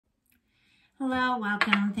Hello,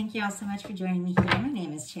 welcome. Thank you all so much for joining me here. My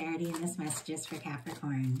name is Charity and this message is for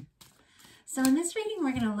Capricorn. So in this reading,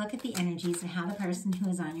 we're going to look at the energies of how the person who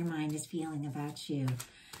is on your mind is feeling about you.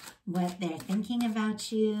 What they're thinking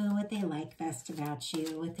about you, what they like best about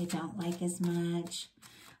you, what they don't like as much,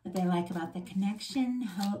 what they like about the connection,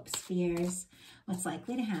 hopes, fears, what's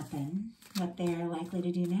likely to happen, what they're likely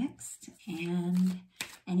to do next, and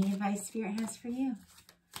any advice Spirit has for you.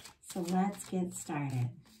 So let's get started.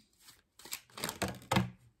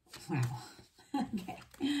 Wow. Okay.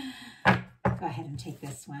 Go ahead and take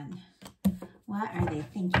this one. What are they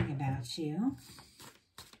thinking about you?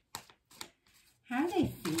 How are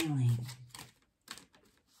they feeling?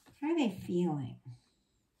 How are they feeling?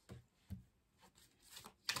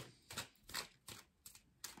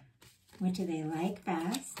 What do they like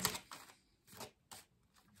best?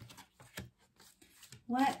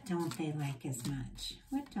 What don't they like as much?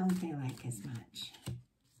 What don't they like as much?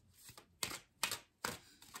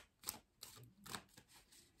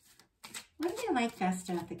 What do they like best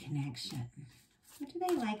about the connection? What do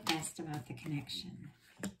they like best about the connection?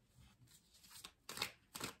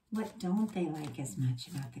 What don't they like as much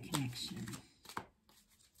about the connection?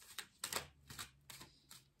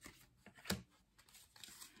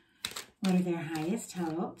 What are their highest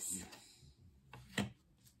hopes?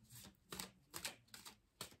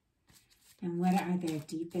 And what are their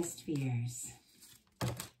deepest fears?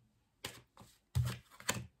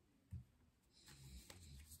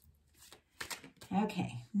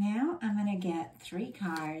 Okay, now I'm going to get 3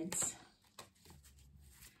 cards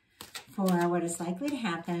for what is likely to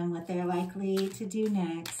happen, what they're likely to do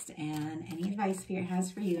next, and any advice Spirit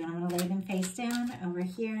has for you. And I'm going to lay them face down over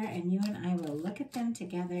here, and you and I will look at them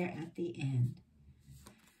together at the end.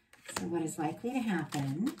 So what is likely to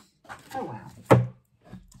happen? Oh, wow.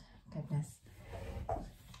 Goodness.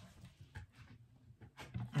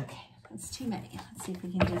 Okay, that's too many. Let's see if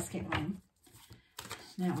we can just get one.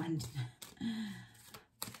 That one.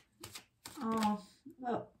 Oh,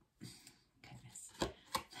 well, goodness.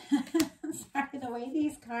 Sorry, the way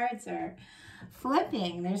these cards are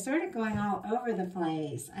flipping, they're sort of going all over the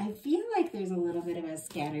place. I feel like there's a little bit of a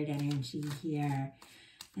scattered energy here.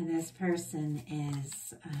 And this person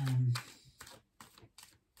is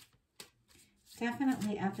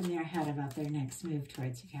definitely up in their head about their next move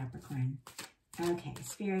towards you, Capricorn. Okay,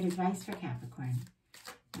 Spirit, advice for Capricorn.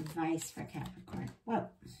 Advice for Capricorn. Whoa.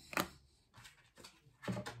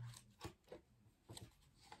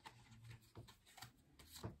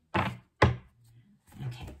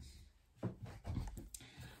 Okay.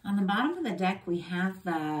 On the bottom of the deck, we have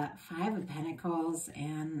the 5 of Pentacles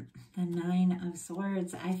and the 9 of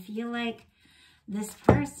Swords. I feel like this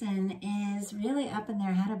person is really up in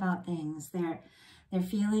their head about things. They're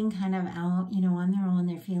feeling kind of out, you know, on their own.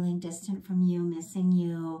 They're feeling distant from you, missing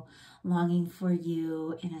you, longing for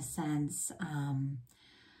you in a sense.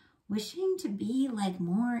 Wishing to be like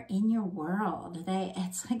more in your world.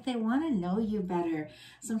 It's like they want to know you better.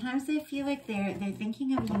 Sometimes they feel like they're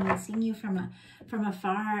thinking of you and seeing you from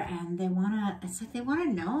afar, and it's like they want to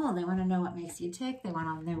know. They want to know what makes you tick. They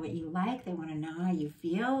want to know what you like. They want to know how you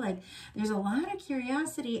feel. Like there's a lot of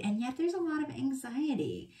curiosity, and yet there's a lot of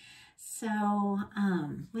anxiety. So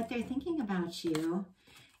what they're thinking about you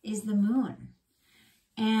is the moon,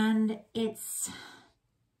 and it's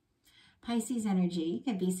Pisces energy.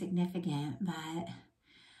 Could be significant, but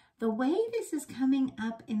the way this is coming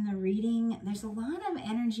up in the reading, there's a lot of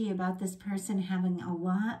energy about this person having a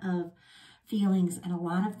lot of feelings and a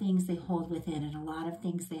lot of things they hold within and a lot of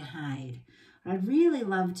things they hide. What I'd really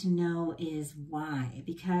love to know is why,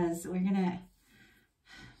 because we're gonna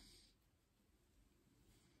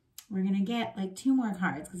get like 2 more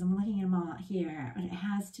cards because I'm looking at them all here, but it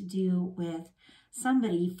has to do with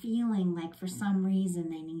somebody feeling like for some reason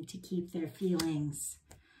they need to keep their feelings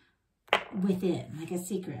within, like a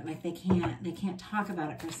secret, like they can't talk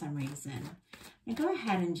about it for some reason. And go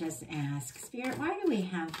ahead and just ask, Spirit, why do we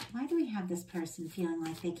have this person feeling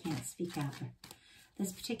like they can't speak up?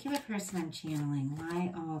 This particular person I'm channeling,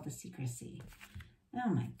 why all the secrecy? Oh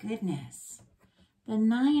my goodness. The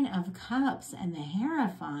 9 of Cups and the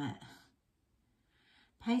Hierophant.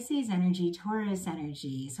 Pisces energy, Taurus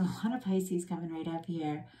energy. So a lot of Pisces coming right up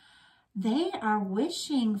here. They are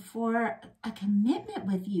wishing for a commitment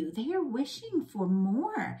with you. They are wishing for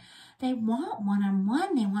more. They want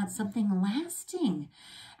one-on-one. They want something lasting.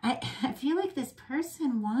 I feel like this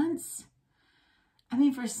person wants, I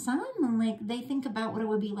mean, for some, like they think about what it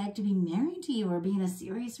would be like to be married to you or be in a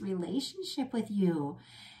serious relationship with you.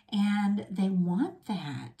 And they want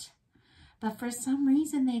that. But for some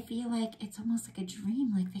reason, they feel like it's almost like a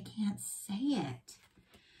dream, like they can't say it.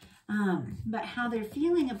 But how they're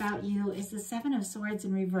feeling about you is the Seven of Swords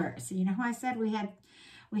in reverse. You know how I said we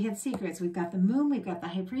had secrets. We've got the Moon, we've got the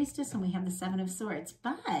High Priestess, and we have the Seven of Swords.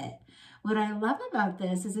 But what I love about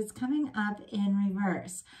this is it's coming up in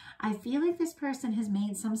reverse. I feel like this person has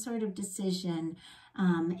made some sort of decision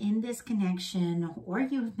in this connection, or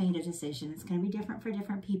you've made a decision, it's going to be different for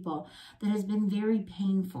different people, that has been very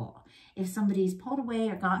painful. If somebody's pulled away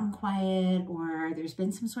or gotten quiet, or there's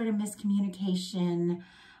been some sort of miscommunication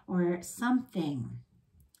or something,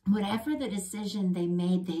 whatever the decision they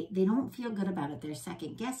made, they don't feel good about it. They're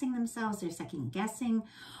second guessing themselves. They're second guessing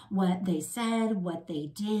what they said, what they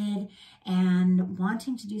did, and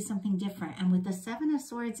wanting to do something different. And with the Seven of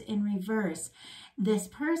Swords in reverse, this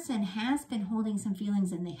person has been holding some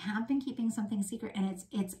feelings, and they have been keeping something secret, and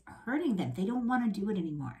it's hurting them. They don't want to do it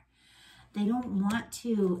anymore. They don't want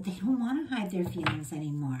to hide their feelings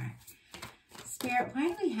anymore. Spirit, why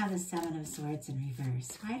do we have the Seven of Swords in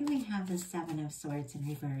reverse? Why do we have the Seven of Swords in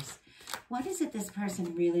reverse? What is it this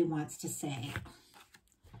person really wants to say?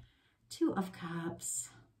 Two of Cups.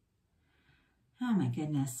 Oh my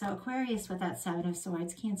goodness. So Aquarius with that Seven of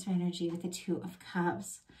Swords, Cancer energy with the Two of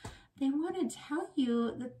Cups. They want to tell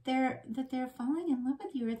you that they're falling in love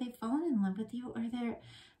with you, or they've fallen in love with you, or they're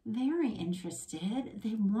very interested.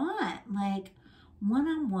 They want like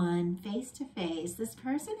one-on-one, face-to-face. This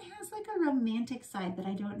person has like a romantic side that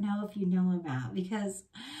I don't know if you know about, because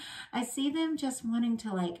I see them just wanting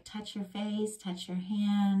to like touch your face, touch your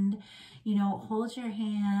hand, you know, hold your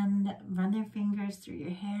hand, run their fingers through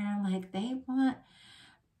your hair. Like they want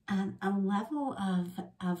a level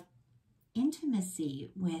of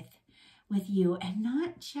intimacy with you, and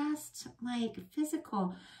not just like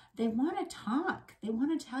physical. They want to talk. They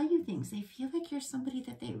want to tell you things. They feel like you're somebody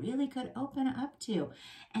that they really could open up to,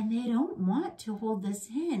 and they don't want to hold this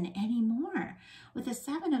in anymore. With the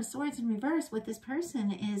Seven of Swords in reverse, what this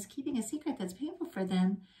person is keeping a secret that's painful for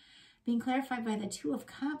them, being clarified by the Two of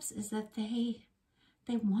Cups, is that they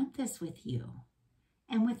want this with you.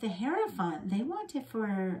 And with the Hierophant, they want it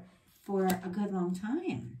for a good long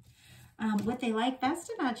time. What they like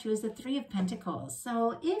best about you is the Three of Pentacles.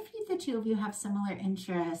 So if the two of you have similar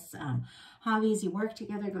interests, hobbies, you work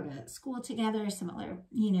together, go to school together, similar,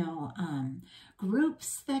 you know,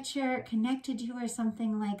 groups that you're connected to or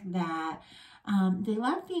something like that, they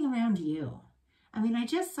love being around you. I mean, I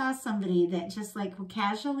just saw somebody that just like will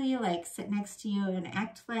casually like sit next to you and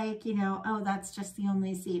act like, you know, oh, that's just the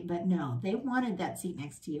only seat. But no, they wanted that seat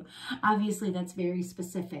next to you. Obviously, that's very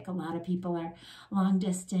specific. A lot of people are long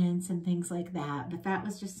distance and things like that. But that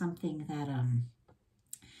was just something that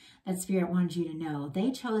that Spirit wanted you to know.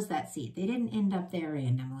 They chose that seat. They didn't end up there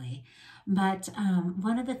randomly. But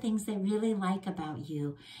one of the things they really like about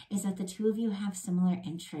you is that the two of you have similar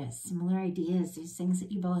interests, similar ideas. There's things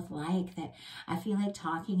that you both like that I feel like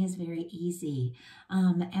talking is very easy.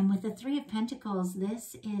 And with the Three of Pentacles,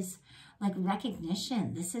 this is like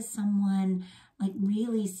recognition. This is someone like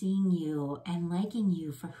really seeing you and liking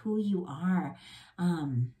you for who you are.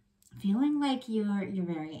 Feeling like you're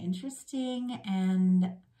very interesting,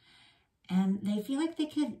 and they feel like they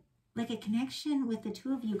could, like a connection with the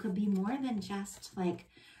two of you could be more than just like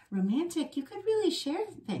romantic. You could really share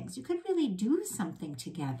things. You could really do something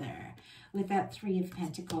together with that Three of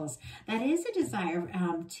Pentacles. That is a desire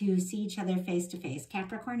to see each other face to face.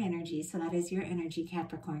 Capricorn energy, so that is your energy,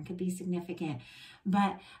 Capricorn, could be significant.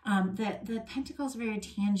 But the Pentacles are very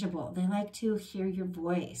tangible. They like to hear your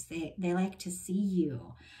voice. They like to see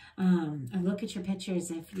you. And look at your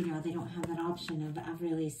pictures if, you know, they don't have that option of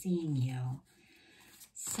really seeing you.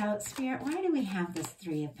 So, Spirit, why do we have this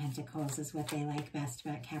Three of Pentacles is what they like best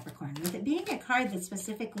about Capricorn? With it being a card that's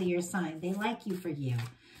specifically your sign, they like you for you.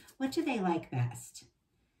 What do they like best?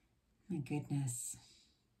 My goodness.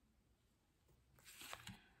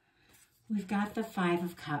 We've got the Five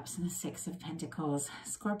of Cups and the Six of Pentacles.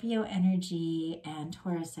 Scorpio energy and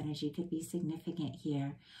Taurus energy could be significant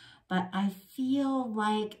here. But I feel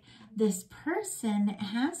like this person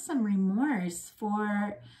has some remorse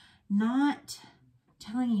for not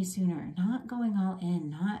telling you sooner, not going all in,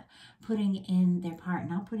 not putting in their part,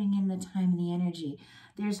 not putting in the time and the energy.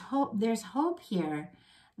 There's hope here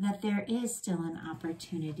that there is still an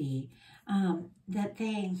opportunity, that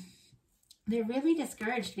they're really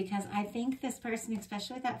discouraged, because I think this person,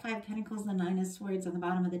 especially with that Five of Pentacles, the Nine of Swords on the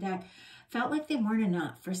bottom of the deck, felt like they weren't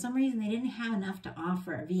enough. For some reason, they didn't have enough to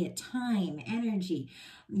offer via time, energy,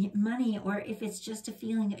 money, or if it's just a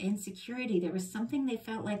feeling of insecurity. There was something they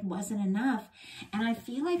felt like wasn't enough. And I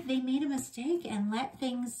feel like they made a mistake and let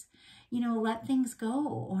things, you know, let things go,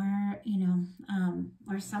 or, you know,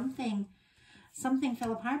 or something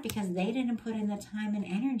fell apart because they didn't put in the time and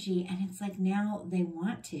energy. And it's like now they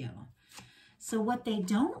want to. So what they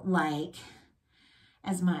don't like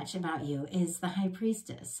as much about you is the High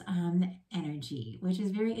Priestess energy, which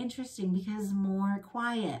is very interesting because more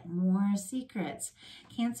quiet, more secrets.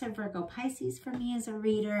 Cancer, Virgo, Pisces for me as a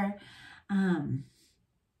reader.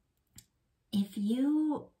 If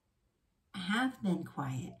you have been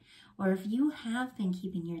quiet, or if you have been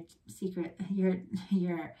keeping your secret,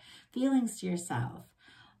 your feelings to yourself,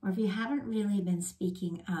 or if you haven't really been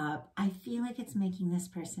speaking up, I feel like it's making this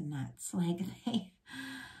person nuts. Like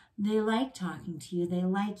they like talking to you, they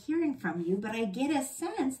like hearing from you, but I get a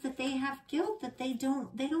sense that they have guilt, that they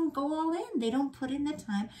don't go all in. They don't put in the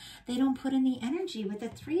time, they don't put in the energy. With the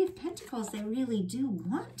Three of Pentacles, they really do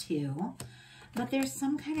want to, but there's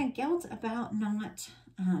some kind of guilt about not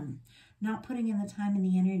putting in the time and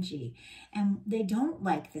the energy. And they don't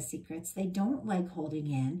like the secrets. They don't like holding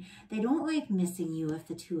in. They don't like missing you if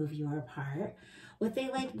the two of you are apart. What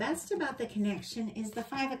they like best about the connection is the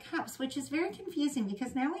Five of Cups, which is very confusing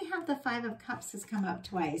because now we have the Five of Cups has come up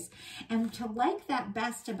twice. And to like that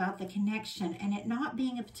best about the connection and it not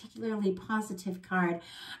being a particularly positive card,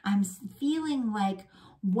 I'm feeling like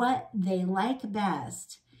what they like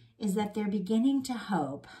best is that they're beginning to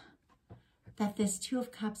hope that this Two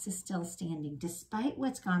of Cups is still standing, despite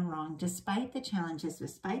what's gone wrong, despite the challenges,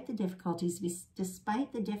 despite the difficulties,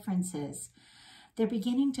 despite the differences. They're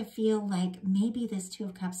beginning to feel like maybe this Two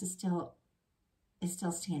of Cups is still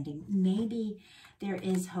standing. Maybe there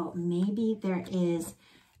is hope. Maybe there is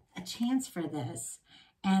a chance for this.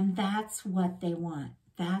 And that's what they want.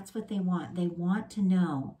 That's what they want. They want to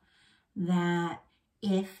know that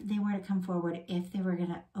if they were to come forward, if they were going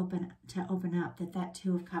to open up, that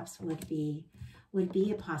Two of Cups would be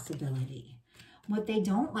a possibility. What they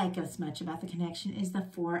don't like as much about the connection is the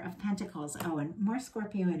Four of Pentacles. Oh, and more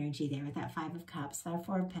Scorpio energy there with that Five of Cups. That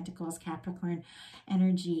Four of Pentacles, Capricorn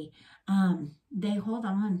energy. They hold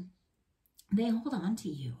on. They hold on to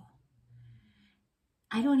you.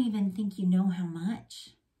 I don't even think you know how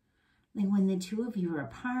much. Like when the two of you are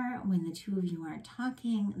apart, when the two of you aren't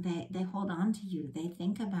talking, they hold on to you. They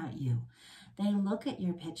think about you. They look at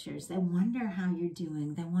your pictures. They wonder how you're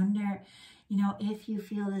doing. They wonder, you know, if you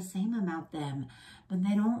feel the same about them. But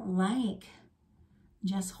they don't like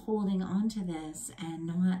just holding on to this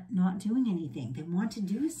and not doing anything. They want to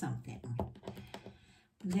do something.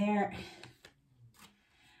 Their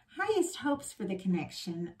highest hopes for the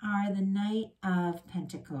connection are the Knight of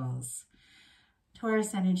Pentacles.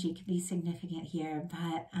 Taurus energy could be significant here,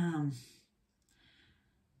 but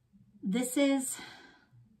this is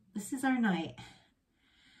our knight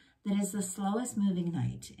that is the slowest moving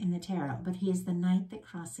knight in the tarot, but he is the knight that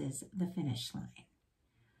crosses the finish line.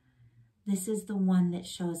 This is the one that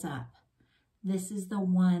shows up. This is the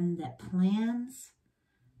one that plans,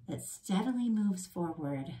 that steadily moves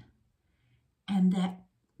forward, and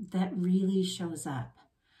that really shows up.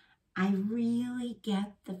 I really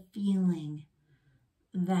get the feeling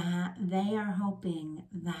that they are hoping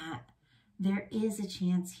that there is a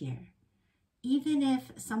chance here. Even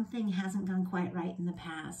if something hasn't gone quite right in the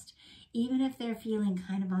past, even if they're feeling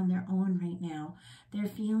kind of on their own right now, they're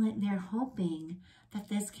hoping that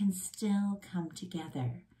this can still come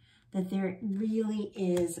together, that there really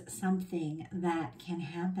is something that can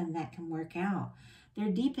happen, that can work out. Their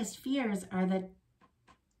deepest fears are the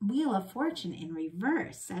Wheel of Fortune in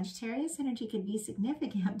reverse. Sagittarius energy could be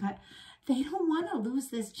significant, but they don't want to lose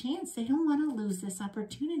this chance. They don't want to lose this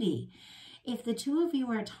opportunity. If the two of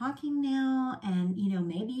you are talking now and, you know,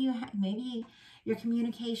 maybe your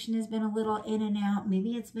communication has been a little in and out,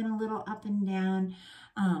 maybe it's been a little up and down,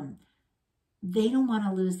 they don't want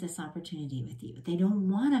to lose this opportunity with you. They don't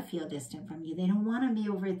want to feel distant from you. They don't want to be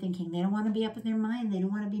overthinking. They don't want to be up in their mind. They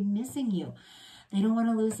don't want to be missing you. They don't want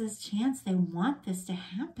to lose this chance. They want this to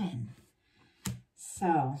happen.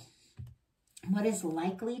 So, what is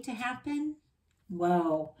likely to happen?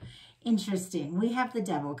 Whoa, interesting. We have the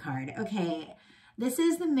Devil card. Okay, this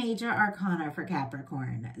is the major arcana for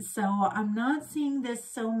Capricorn. So, I'm not seeing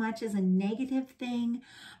this so much as a negative thing,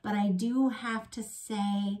 but I do have to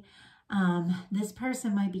say this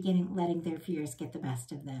person might be letting their fears get the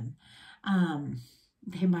best of them.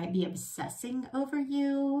 They might be obsessing over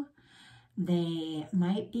you. They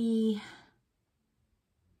might be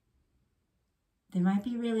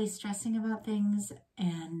really stressing about things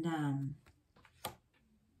and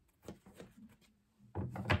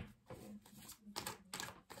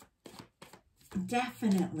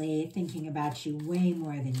definitely thinking about you way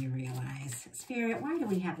more than you realize. Spirit, why do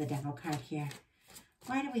we have the Devil card here?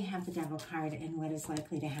 Why do we have the Devil card and what is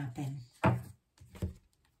likely to happen?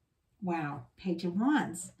 Wow, Page of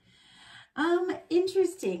Wands.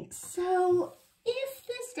 Interesting. So if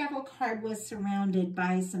this Devil card was surrounded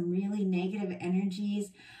by some really negative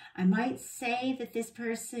energies, I might say that this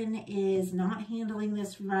person is not handling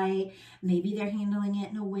this right. Maybe they're handling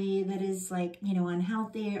it in a way that is like, you know,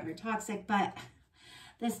 unhealthy or toxic, but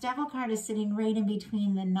this Devil card is sitting right in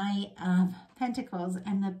between the Knight of Pentacles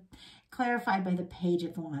and the clarified by the Page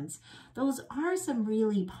of Wands. Those are some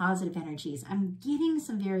really positive energies. I'm getting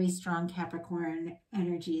some very strong Capricorn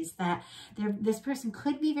energies that this person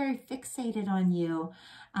could be very fixated on you.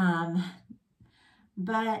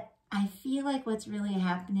 But I feel like what's really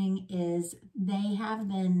happening is they have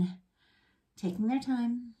been taking their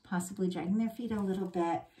time, possibly dragging their feet a little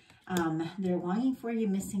bit. They're longing for you,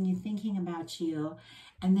 missing you, thinking about you,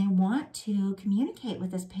 and they want to communicate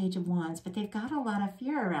with this Page of Wands, but they've got a lot of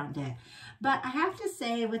fear around it. But I have to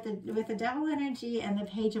say, with the Devil energy and the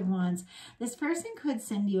Page of Wands, this person could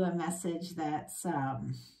send you a message that's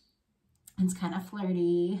it's kind of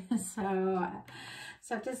flirty. So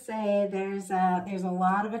to say there's a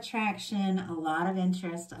lot of attraction, a lot of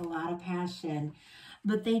interest, a lot of passion,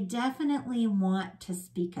 but they definitely want to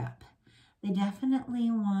speak up. They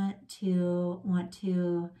definitely want to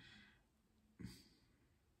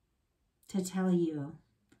tell you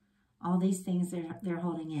all these things they're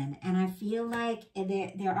holding in. And I feel like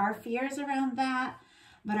there are fears around that,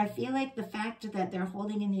 but I feel like the fact that they're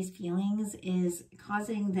holding in these feelings is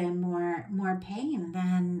causing them more pain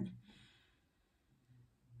than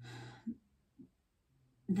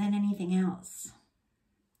anything else.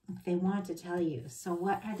 They want to tell you. So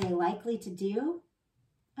what are they likely to do?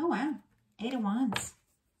 Oh, wow. 8 of Wands.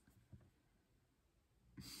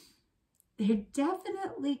 They're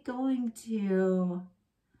definitely going to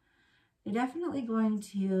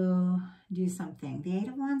do something. The 8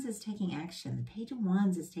 of Wands is taking action. The Page of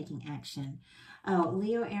Wands is taking action. Oh,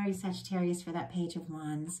 Leo, Aries, Sagittarius for that Page of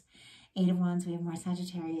Wands. 8 of Wands, we have more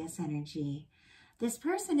Sagittarius energy. This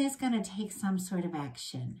person is going to take some sort of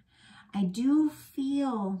action. I do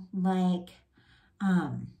feel like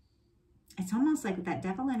it's almost like with that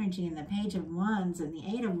Devil energy and the Page of Wands and the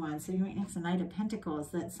 8 of Wands sitting right next to the Knight of Pentacles,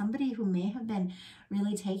 that somebody who may have been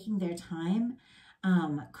really taking their time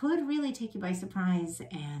could really take you by surprise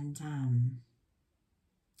and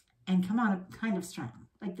come on kind of strong.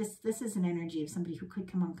 Like this is an energy of somebody who could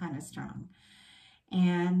come on kind of strong.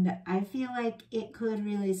 And I feel like it could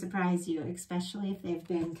really surprise you, especially if they've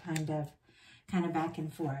been kind of back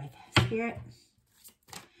and forth. Spirit,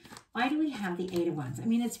 why do we have the 8 of Wands? I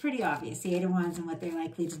mean, it's pretty obvious, the 8 of Wands and what they're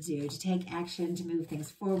likely to do, to take action, to move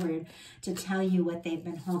things forward, to tell you what they've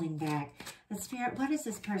been holding back. But Spirit, what is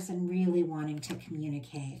this person really wanting to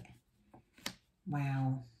communicate?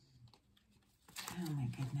 Wow. Oh my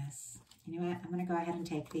goodness. You know what? I'm going to go ahead and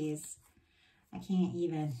take these. I can't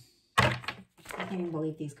even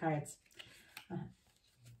believe these cards.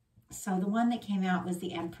 So the one that came out was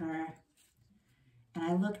the Emperor. And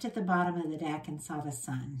I looked at the bottom of the deck and saw the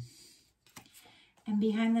Sun. And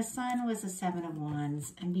behind the Sun was the 7 of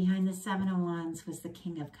Wands. And behind the 7 of Wands was the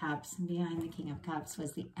King of Cups. And behind the King of Cups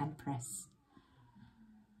was the Empress.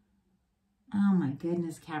 Oh my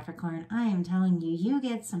goodness, Capricorn. I am telling you, you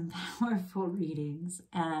get some powerful readings.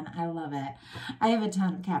 And I love it. I have a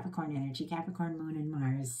ton of Capricorn energy, Capricorn, Moon, and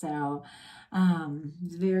Mars. So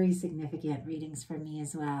it's very significant readings for me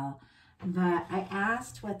as well. But I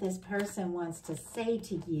asked what this person wants to say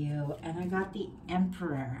to you, and I got the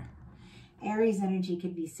Emperor. Aries energy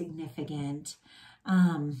could be significant.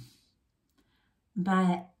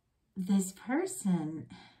 But this person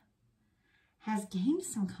has gained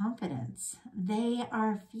some confidence. They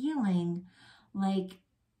are feeling like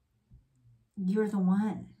you're the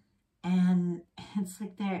one. And it's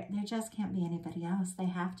like there just can't be anybody else. They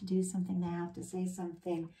have to do something. They have to say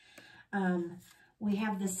something. We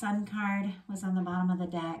have the Sun card was on the bottom of the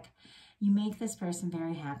deck. You make this person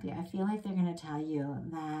very happy. I feel like they're going to tell you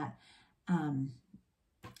that,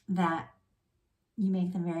 that you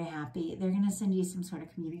make them very happy. They're going to send you some sort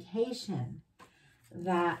of communication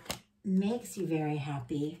that makes you very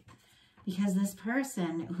happy, because this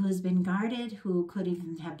person who's been guarded, who could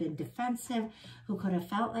even have been defensive, who could have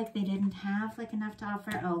felt like they didn't have like enough to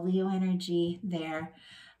offer. Oh, Leo energy there.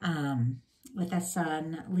 With the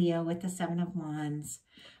Sun, Leo with the 7 of Wands.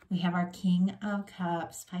 We have our King of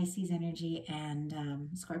Cups, Pisces energy, and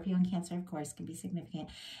Scorpio and Cancer, of course, can be significant.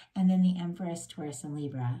 And then the Empress, Taurus, and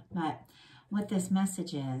Libra. But what this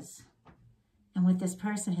message is, and what this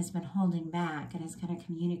person has been holding back and is going to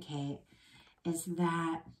communicate, is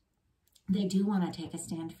that they do want to take a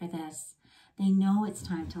stand for this. They know it's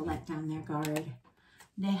time to let down their guard.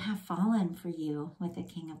 They have fallen for you with the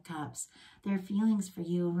King of Cups. Their feelings for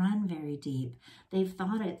you run very deep. They've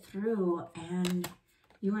thought it through, and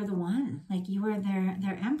You are the one. Like, you are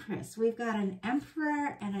their empress. We've got an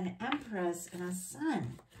emperor and an empress and a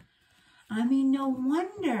sun. I mean, no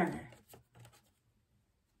wonder.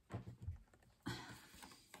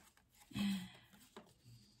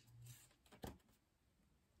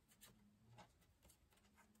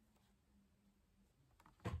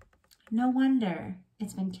 No wonder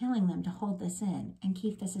it's been killing them to hold this in and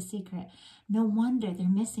keep this a secret. No wonder they're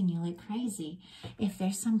missing you like crazy if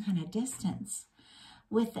there's some kind of distance.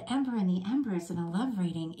 With the Emperor and the Empress in a love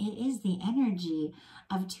reading, it is the energy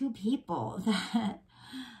of two people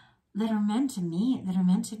that are meant to meet, that are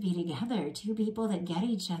meant to be together, two people that get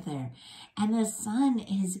each other. And the sun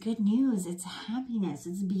is good news, it's happiness,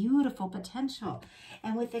 it's beautiful potential.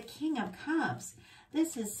 And with the King of Cups,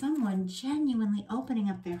 this is someone genuinely opening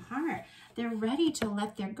up their heart. They're ready to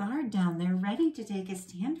let their guard down. They're ready to take a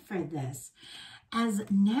stand for this as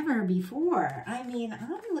never before. I mean,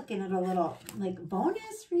 I'm looking at a little like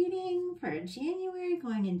bonus reading for January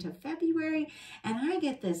going into February, and I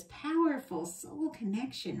get this powerful soul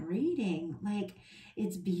connection reading. Like,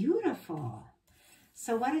 it's beautiful.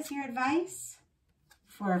 So what is your advice?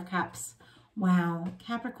 Four of Cups. Wow,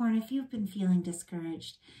 Capricorn, if you've been feeling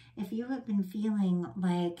discouraged, if you have been feeling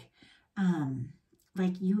like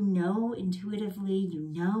you know intuitively, you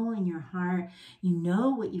know in your heart, you know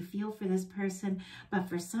what you feel for this person, but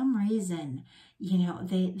for some reason, you know,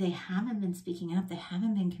 they haven't been speaking up, they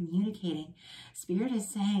haven't been communicating. Spirit is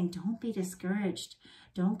saying, don't be discouraged.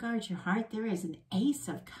 Don't guard your heart. There is an Ace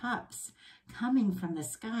of Cups coming from the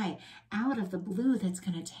sky out of the blue that's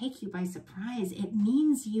going to take you by surprise. It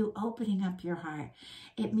means you opening up your heart.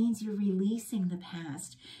 It means you releasing the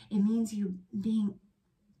past. It means you being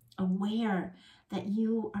aware that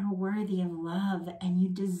you are worthy of love and you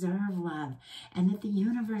deserve love, and that the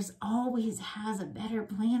universe always has a better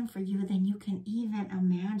plan for you than you can even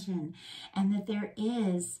imagine, and that there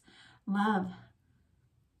is love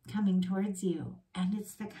coming towards you, and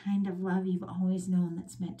it's the kind of love you've always known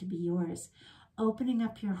that's meant to be yours. Opening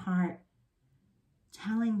up your heart,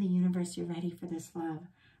 telling the universe you're ready for this love,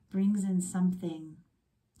 brings in something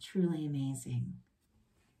truly amazing,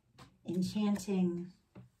 enchanting,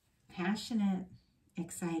 passionate,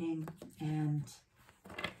 exciting, and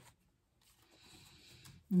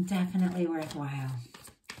definitely worthwhile.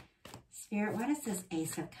 Spirit, what is this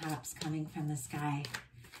Ace of Cups coming from the sky?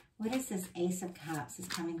 What is this Ace of Cups is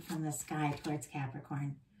coming from the sky towards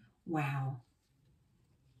Capricorn? Wow.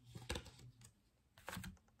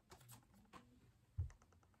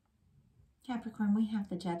 Capricorn, we have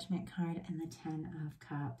the Judgment card and the Ten of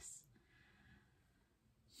Cups.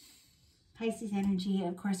 Pisces energy,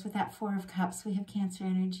 of course, with that Four of Cups, we have Cancer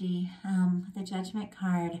energy. The Judgment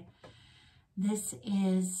card, this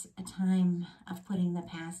is a time of putting the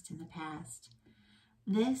past in the past.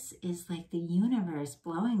 This is like the universe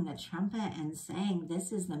blowing the trumpet and saying,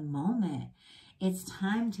 this is the moment. It's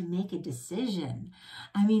time to make a decision.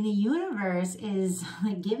 I mean, the universe is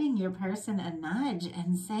like giving your person a nudge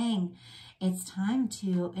and saying, it's time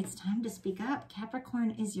to speak up. Capricorn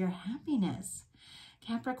is your happiness.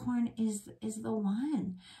 Capricorn is the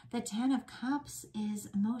one. The Ten of Cups is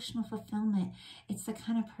emotional fulfillment. It's the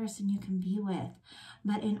kind of person you can be with.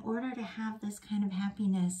 But in order to have this kind of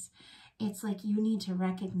happiness, it's like you need to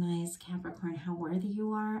recognize, Capricorn, how worthy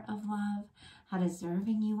you are of love, how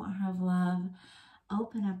deserving you are of love.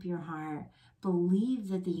 Open up your heart. Believe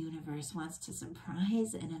that the universe wants to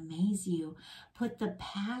surprise and amaze you. Put the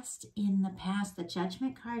past in the past. The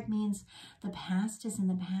Judgment card means the past is in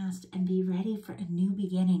the past, and be ready for a new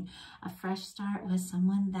beginning, a fresh start with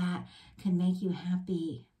someone that can make you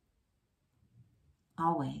happy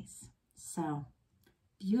always. So,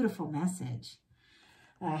 beautiful message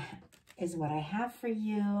is what I have for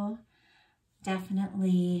you.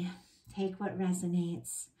 Definitely take what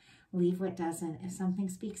resonates. Leave what doesn't. If something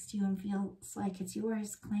speaks to you and feels like it's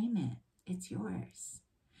yours, claim it. It's yours.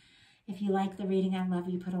 If you like the reading, I'd love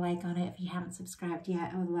you put a like on it. If you haven't subscribed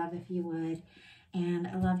yet, I would love if you would. And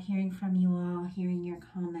I love hearing from you all, hearing your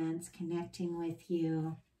comments, connecting with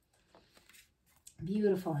you.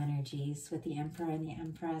 Beautiful energies with the Emperor and the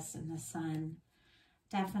Empress and the Sun.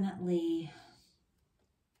 Definitely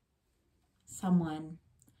someone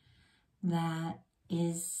that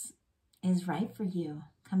is right for you,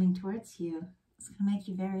 coming towards you. It's going to make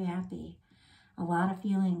you very happy. A lot of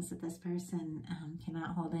feelings that this person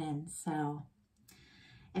cannot hold in. So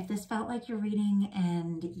if this felt like your reading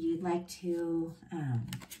and you'd like to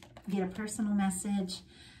get a personal message,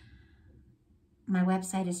 my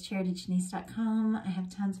website is charityjanice.com. I have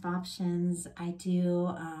tons of options. I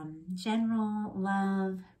do general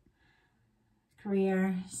love,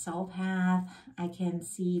 career, soul path. I can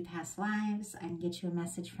see past lives. I can get you a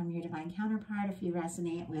message from your divine counterpart if you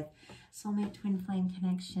resonate with soulmate, twin flame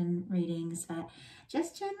connection readings. But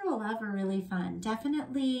just general love are really fun.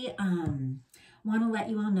 Definitely want to let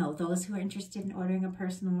you all know, those who are interested in ordering a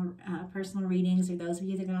personal readings, or those of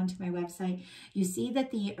you that go onto my website, you see that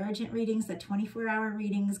the urgent readings, the 24-hour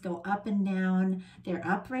readings, go up and down. They're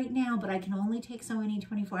up right now, but I can only take so many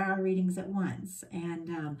 24-hour readings at once.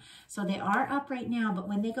 And so they are up right now, but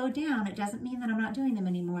when they go down, it doesn't mean that I'm not doing them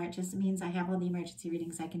anymore. It just means I have all the emergency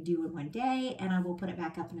readings I can do in one day, and I will put it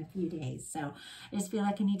back up in a few days. So I just feel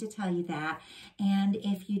like I need to tell you that. And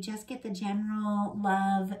if you just get the general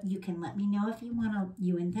love, you can let me know if you want a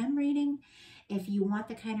you and them reading. If you want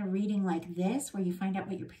the kind of reading like this, where you find out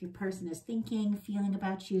what your person is thinking, feeling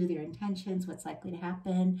about you, their intentions, what's likely to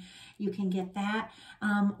happen, you can get that.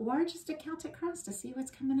 Or just a Celtic cross to see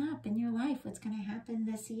what's coming up in your life, what's going to happen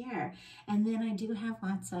this year. And then I do have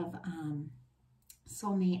lots of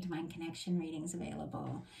soulmate divine connection readings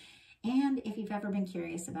available. And if you've ever been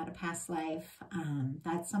curious about a past life,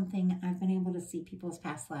 that's something I've been able to see people's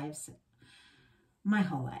past lives my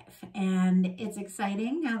whole life, and it's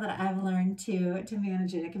exciting now that I've learned to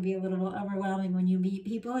manage it. It can be a little overwhelming when you meet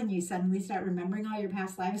people and you suddenly start remembering all your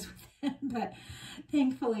past lives with them, but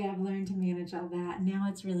thankfully I've learned to manage all that. Now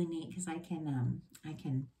it's really neat because I can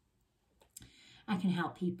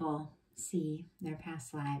help people see their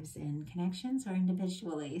past lives in connections or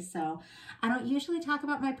individually. So I don't usually talk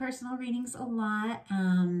about my personal readings a lot,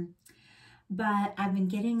 but I've been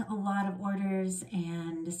getting a lot of orders,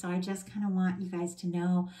 and so I just kind of want you guys to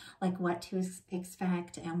know like what to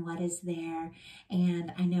expect and what is there.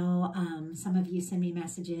 And I know some of you send me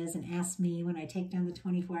messages and ask me when I take down the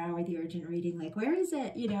 24-hour, the urgent reading, like, where is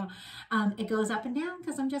it? You know, it goes up and down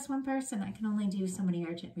because I'm just one person. I can only do so many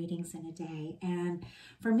urgent readings in a day. And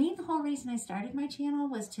for me, the whole reason I started my channel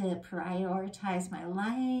was to prioritize my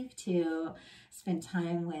life, to spend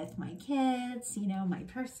time with my kids, you know, my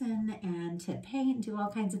person, and to paint and do all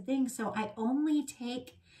kinds of things. So I only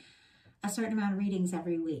take a certain amount of readings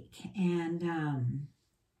every week, and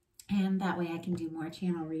that way I can do more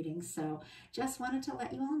channel readings. So just wanted to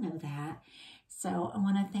let you all know that. So I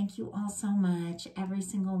want to thank you all so much, every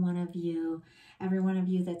single one of you, every one of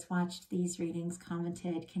you that's watched these readings,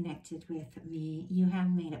 commented, connected with me. You have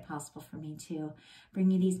made it possible for me to bring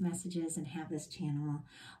you these messages and have this channel.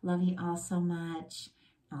 Love you all so much.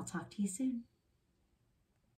 I'll talk to you soon.